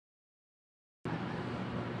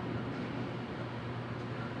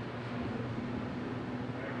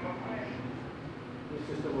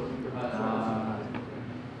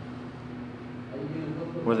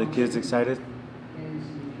Were the kids excited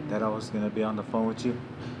that I was going to be on the phone with you?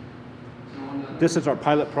 This is our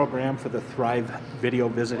pilot program for the Thrive video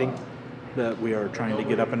visiting that we are trying to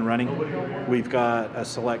get up and running. We've got a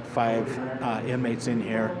select 5 inmates in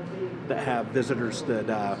here that have visitors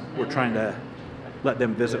that we're trying to let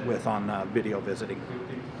them visit with on video visiting.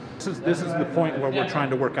 This is the point where we're trying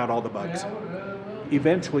to work out all the bugs.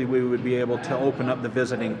 Eventually we would be able to open up the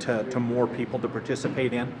visiting to more people to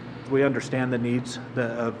participate in. We understand the needs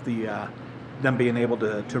of them being able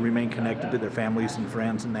to remain connected to their families and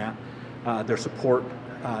friends and their support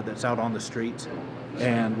that's out on the streets.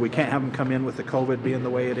 And we can't have them come in with the COVID being the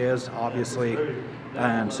way it is, obviously.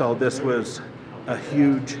 And so this was a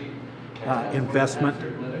huge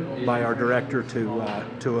investment by our director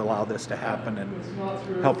to allow this to happen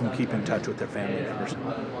and help them keep in touch with their family members.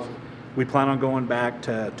 We plan on going back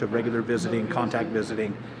to regular visiting, contact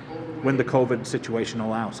visiting, when the COVID situation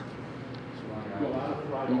allows.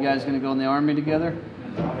 You guys gonna go in the Army together?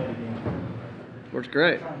 Worked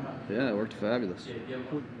great. Yeah, it worked fabulous.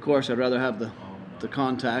 Of course, I'd rather have the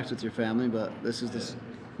contact with your family, but this is the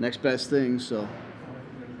next best thing, so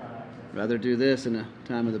rather do this in a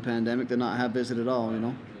time of the pandemic than not have visit at all, you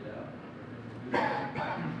know?